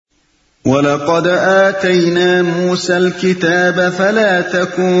وَلَقَدْ آتَيْنَا مُوسَى الْكِتَابَ فَلَا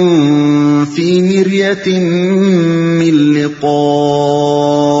تَكُنْ فِي مِرْيَةٍ مِّن لِقَائِهِ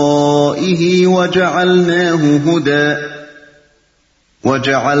وَجَعَلْنَاهُ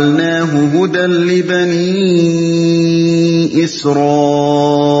هُدًى لِبَنِي إِسْرَائِيلَ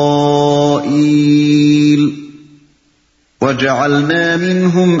وَجَعَلْنَا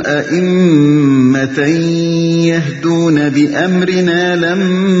مِنْهُمْ أَئِمَّةً يَهْدُونَ بِأَمْرِنَا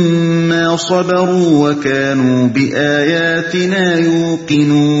لَمَّا صَبَرُوا وَكَانُوا بِآيَاتِنَا يُوقِنُونَ۔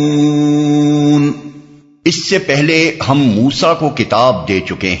 اس سے پہلے ہم موسیٰ کو کتاب دے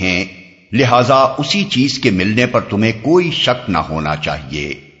چکے ہیں، لہذا اسی چیز کے ملنے پر تمہیں کوئی شک نہ ہونا چاہیے۔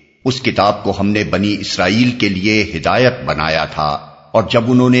 اس کتاب کو ہم نے بنی اسرائیل کے لیے ہدایت بنایا تھا، اور جب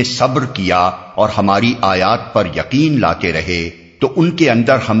انہوں نے صبر کیا اور ہماری آیات پر یقین لاتے رہے تو ان کے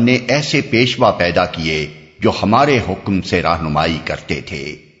اندر ہم نے ایسے پیشوا پیدا کیے جو ہمارے حکم سے رہنمائی کرتے تھے۔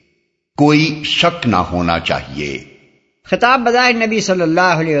 کوئی شک نہ ہونا چاہیے۔ خطاب بظاہر نبی صلی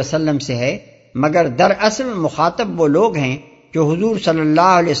اللہ علیہ وسلم سے ہے، مگر دراصل مخاطب وہ لوگ ہیں جو حضور صلی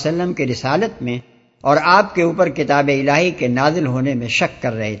اللہ علیہ وسلم کے رسالت میں اور آپ کے اوپر کتاب الہی کے نازل ہونے میں شک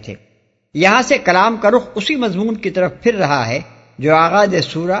کر رہے تھے۔ یہاں سے کلام کا رخ اسی مضمون کی طرف پھر رہا ہے جو آغاز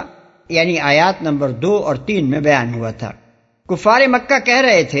سورہ یعنی آیات نمبر 2 اور 3 میں بیان ہوا تھا۔ کفار مکہ کہہ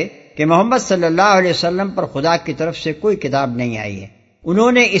رہے تھے کہ محمد صلی اللہ علیہ وسلم پر خدا کی طرف سے کوئی کتاب نہیں آئی ہے،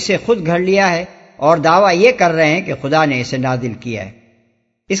 انہوں نے اسے خود گھڑ لیا ہے اور دعویٰ یہ کر رہے ہیں کہ خدا نے اسے نازل کیا ہے۔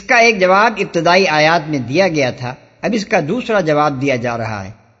 اس کا ایک جواب ابتدائی آیات میں دیا گیا تھا، اب اس کا دوسرا جواب دیا جا رہا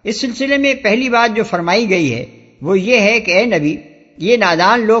ہے۔ اس سلسلے میں پہلی بات جو فرمائی گئی ہے وہ یہ ہے کہ اے نبی، یہ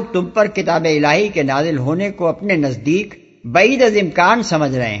نادان لوگ تم پر کتاب الہی کے نازل ہونے کو اپنے نزدیک بعید از امکان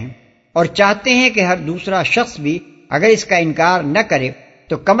سمجھ رہے ہیں اور چاہتے ہیں کہ ہر دوسرا شخص بھی اگر اس کا انکار نہ کرے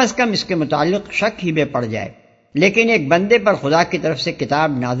تو کم از کم اس کے متعلق شک ہی میں پڑ جائے۔ لیکن ایک بندے پر خدا کی طرف سے کتاب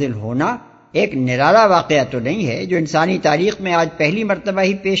نازل ہونا ایک نرالا واقعہ تو نہیں ہے جو انسانی تاریخ میں آج پہلی مرتبہ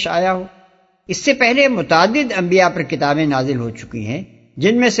ہی پیش آیا ہو۔ اس سے پہلے متعدد انبیاء پر کتابیں نازل ہو چکی ہیں،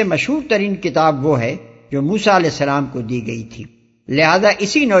 جن میں سے مشہور ترین کتاب وہ ہے جو موسیٰ علیہ السلام کو دی گئی تھی۔ لہذا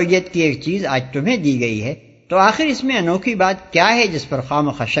اسی نوعیت کی ایک چیز آج تمہیں دی گئی ہے، تو آخر اس میں انوکھی بات کیا ہے جس پر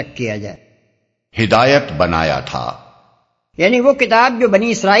خواہ شک کیا جائے؟ ہدایت بنایا تھا، یعنی وہ کتاب جو بنی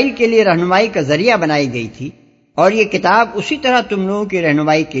اسرائیل کے لیے رہنمائی کا ذریعہ بنائی گئی تھی، اور یہ کتاب اسی طرح تم لوگوں کی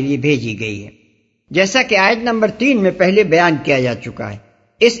رہنمائی کے لیے بھیجی گئی ہے، جیسا کہ آیت نمبر 3 میں پہلے بیان کیا جا چکا ہے۔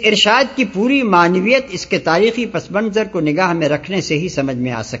 اس ارشاد کی پوری معنویت اس کے تاریخی پس منظر کو نگاہ میں رکھنے سے ہی سمجھ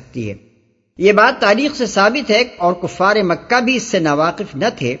میں آ سکتی ہے۔ یہ بات تاریخ سے ثابت ہے اور کفار مکہ بھی اس سے ناواقف نہ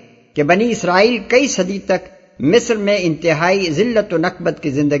تھے کہ بنی اسرائیل کئی صدی تک مصر میں انتہائی ذلت و نکبت کی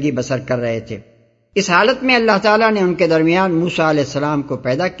زندگی بسر کر رہے تھے۔ اس حالت میں اللہ تعالیٰ نے ان کے درمیان موسیٰ علیہ السلام کو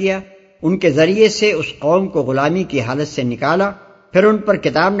پیدا کیا، ان کے ذریعے سے اس قوم کو غلامی کی حالت سے نکالا، پھر ان پر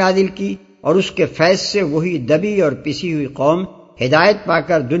کتاب نازل کی اور اس کے فیض سے وہی دبی اور پسی ہوئی قوم ہدایت پا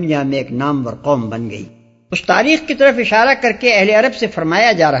کر دنیا میں ایک نامور قوم بن گئی۔ اس تاریخ کی طرف اشارہ کر کے اہل عرب سے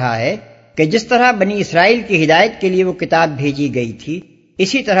فرمایا جا رہا ہے کہ جس طرح بنی اسرائیل کی ہدایت کے لیے وہ کتاب بھیجی گئی تھی،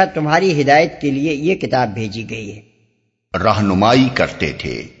 اسی طرح تمہاری ہدایت کے لیے یہ کتاب بھیجی گئی ہے۔ رہنمائی کرتے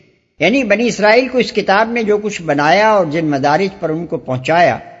تھے، یعنی بنی اسرائیل کو اس کتاب میں جو کچھ بنایا اور جن مدارج پر ان کو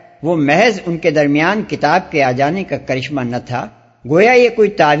پہنچایا وہ محض ان کے درمیان کتاب کے آ جانے کا کرشمہ نہ تھا، گویا یہ کوئی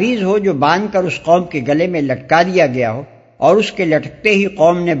تعویذ ہو جو باندھ کر اس قوم کے گلے میں لٹکا دیا گیا ہو اور اس کے لٹکتے ہی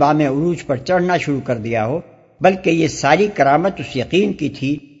قوم نے بام عروج پر چڑھنا شروع کر دیا ہو، بلکہ یہ ساری کرامت اس یقین کی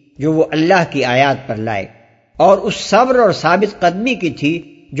تھی جو وہ اللہ کی آیات پر لائے، اور اس صبر اور ثابت قدمی کی تھی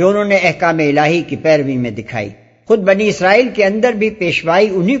جو انہوں نے احکام الہی کی پیروی میں دکھائی۔ خود بنی اسرائیل کے اندر بھی پیشوائی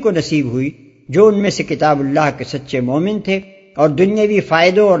انہی کو نصیب ہوئی جو ان میں سے کتاب اللہ کے سچے مومن تھے اور دنیاوی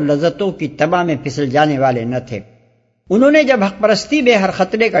فائدوں اور لذتوں کی تباہ میں پھسل جانے والے نہ تھے۔ انہوں نے جب حق پرستی میں ہر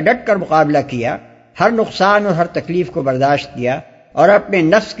خطرے کا ڈٹ کر مقابلہ کیا، ہر نقصان اور ہر تکلیف کو برداشت کیا اور اپنے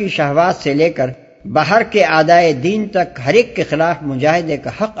نفس کی شہوات سے لے کر باہر کے اعدائے دین تک ہر ایک کے خلاف مجاہدے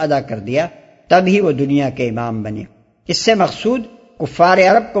کا حق ادا کر دیا، تب ہی وہ دنیا کے امام بنے۔ اس سے مقصود کفار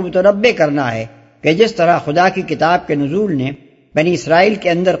عرب کو متنبع کرنا ہے کہ جس طرح خدا کی کتاب کے نزول نے بنی اسرائیل کے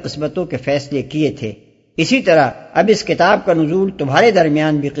اندر قسمتوں کے فیصلے کیے تھے، اسی طرح اب اس کتاب کا نزول تمہارے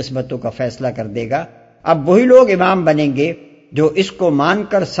درمیان بھی قسمتوں کا فیصلہ کر دے گا۔ اب وہی لوگ امام بنیں گے جو اس کو مان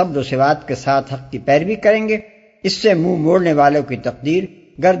کر صبر و ثبات کے ساتھ حق کی پیروی کریں گے۔ اس سے منہ موڑنے والوں کی تقدیر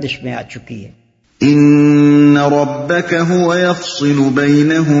گردش میں آ چکی ہے۔ ان ربك هو يفصل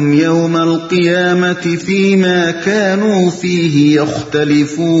بينهم يوم القيامة فيما كانوا فيه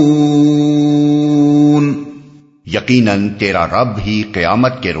يختلفون۔ یقیناً تیرا رب ہی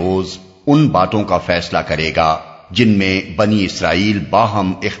قیامت کے روز ان باتوں کا فیصلہ کرے گا جن میں بنی اسرائیل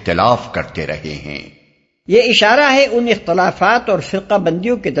باہم اختلاف کرتے رہے ہیں۔ یہ اشارہ ہے ان اختلافات اور فرقہ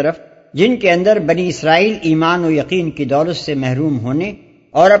بندیوں کی طرف جن کے اندر بنی اسرائیل ایمان و یقین کی دولت سے محروم ہونے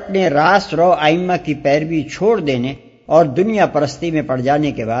اور اپنے راست رو ائمہ کی پیروی چھوڑ دینے اور دنیا پرستی میں پڑ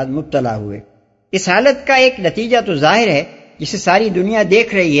جانے کے بعد مبتلا ہوئے۔ اس حالت کا ایک نتیجہ تو ظاہر ہے جسے ساری دنیا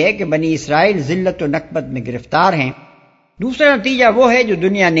دیکھ رہی ہے کہ بنی اسرائیل ذلت و نکبت میں گرفتار ہیں۔ دوسرا نتیجہ وہ ہے جو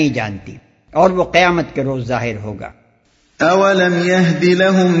دنیا نہیں جانتی، اور وہ قیامت کے روز ظاہر ہوگا۔ اولم يهد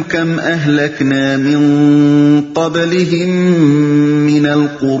لهم كم اهلكنا من قبلهم من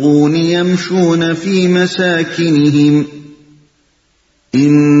القرون يمشون في مساكنهم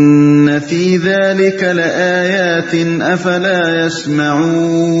ان في ذلك لآيات افلا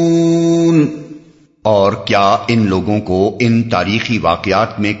يسمعون۔ اور کیا ان لوگوں کو ان تاریخی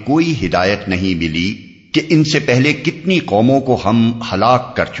واقعات میں کوئی ہدایت نہیں ملی کہ ان سے پہلے کتنی قوموں کو ہم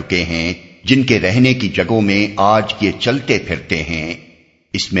ہلاک کر چکے ہیں جن کے رہنے کی جگہوں میں آج یہ چلتے پھرتے ہیں؟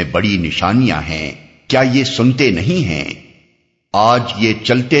 اس میں بڑی نشانیاں ہیں، کیا یہ سنتے نہیں ہیں؟ آج یہ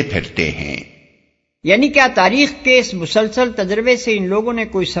چلتے پھرتے ہیں۔ یعنی کیا تاریخ کے اس مسلسل تجربے سے ان لوگوں نے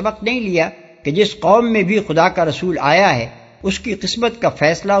کوئی سبق نہیں لیا کہ جس قوم میں بھی خدا کا رسول آیا ہے اس کی قسمت کا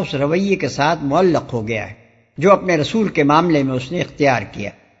فیصلہ اس رویے کے ساتھ معلق ہو گیا ہے جو اپنے رسول کے معاملے میں اس نے اختیار کیا۔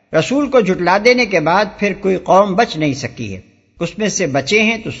 رسول کو جھٹلا دینے کے بعد پھر کوئی قوم بچ نہیں سکی ہے، اس میں سے بچے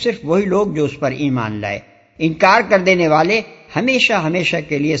ہیں تو صرف وہی لوگ جو اس پر ایمان لائے۔ انکار کر دینے والے ہمیشہ ہمیشہ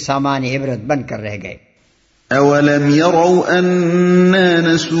کے لیے سامان عبرت بن کر رہ گئے۔ اولم يروا اننا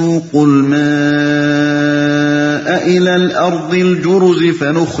نسوق الماء الى الارض الجرز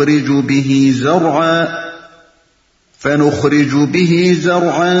فنخرج به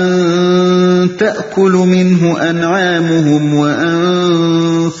زرعا تأكل منه انعامهم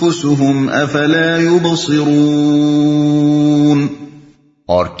وانفسهم افلا يبصرون۔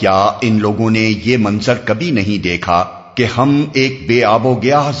 اور کیا ان لوگوں نے یہ منظر کبھی نہیں دیکھا کہ ہم ایک بے آب و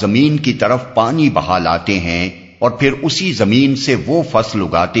گیاہ زمین کی طرف پانی بہا لاتے ہیں اور پھر اسی زمین سے وہ فصل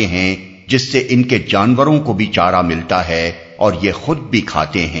اگاتے ہیں جس سے ان کے جانوروں کو بھی چارہ ملتا ہے اور یہ خود بھی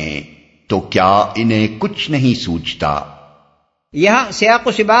کھاتے ہیں، تو کیا انہیں کچھ نہیں سوچتا؟ یہاں سیاق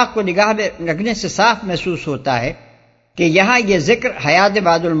و سباق کو نگاہ میں رکھنے سے صاف محسوس ہوتا ہے کہ یہاں یہ ذکر حیات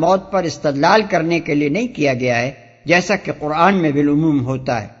بعد الموت پر استدلال کرنے کے لیے نہیں کیا گیا ہے جیسا کہ قرآن میں بالعموم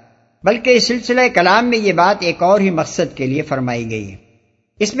ہوتا ہے، بلکہ اس سلسلہ کلام میں یہ بات ایک اور ہی مقصد کے لیے فرمائی گئی ہے۔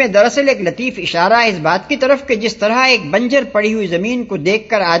 اس میں دراصل ایک لطیف اشارہ ہے اس بات کی طرف کہ جس طرح ایک بنجر پڑی ہوئی زمین کو دیکھ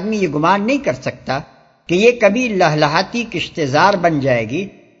کر آدمی یہ گمان نہیں کر سکتا کہ یہ کبھی لہلہاتی کشتزار بن جائے گی،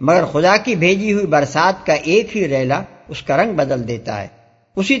 مگر خدا کی بھیجی ہوئی برسات کا ایک ہی ریلا اس کا رنگ بدل دیتا ہے،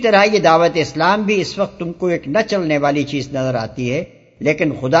 اسی طرح یہ دعوت اسلام بھی اس وقت تم کو ایک نہ چلنے والی چیز نظر آتی ہے،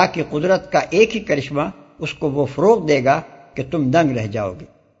 لیکن خدا کی قدرت کا ایک ہی کرشمہ اس کو وہ فروغ دے گا کہ تم دنگ رہ جاؤ گے۔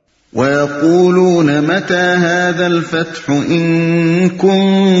 وَيَقُولُونَ مَتَى هَذَا الْفَتْحُ إِن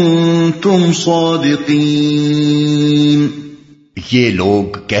كُنتُمْ صَادِقِينَ۔ یہ لوگ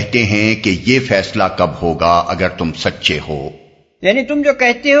کہتے ہیں کہ یہ فیصلہ کب ہوگا اگر تم سچے ہو۔ یعنی تم جو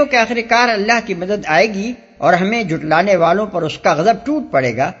کہتے ہو کہ آخرکار اللہ کی مدد آئے گی اور ہمیں جھٹلانے والوں پر اس کا غضب ٹوٹ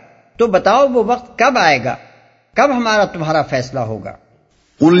پڑے گا، تو بتاؤ وہ وقت کب آئے گا، کب ہمارا تمہارا فیصلہ ہوگا؟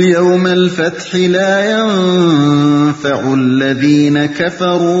 قل يوم الفتح لا ينفع الذين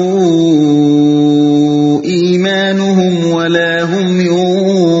كفروا إيمانهم ولا هم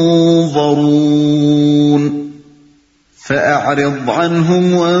ينظرون فأعرض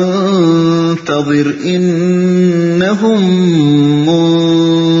عنهم وانتظر إنهم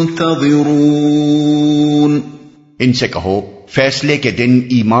منتظرون۔ ان سے کہو فیصلے کے دن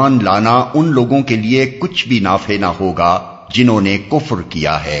ایمان لانا ان لوگوں کے لیے کچھ بھی نافع نہ ہوگا جنہوں نے کفر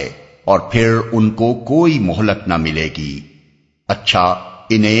کیا ہے، اور پھر ان کو کوئی مہلت نہ ملے گی۔ اچھا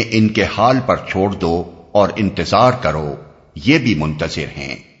انہیں ان کے حال پر چھوڑ دو اور انتظار کرو، یہ بھی منتظر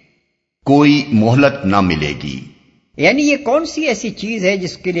ہیں، کوئی مہلت نہ ملے گی۔ یعنی یہ کون سی ایسی چیز ہے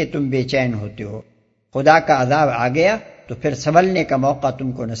جس کے لیے تم بے چین ہوتے ہو؟ خدا کا عذاب آ گیا تو پھر سنبھلنے کا موقع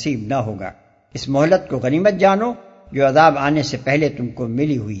تم کو نصیب نہ ہوگا۔ اس مہلت کو غنیمت جانو جو عذاب آنے سے پہلے تم کو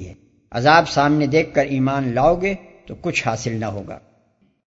ملی ہوئی ہے۔ عذاب سامنے دیکھ کر ایمان لاؤ گے تو کچھ حاصل نہ ہوگا۔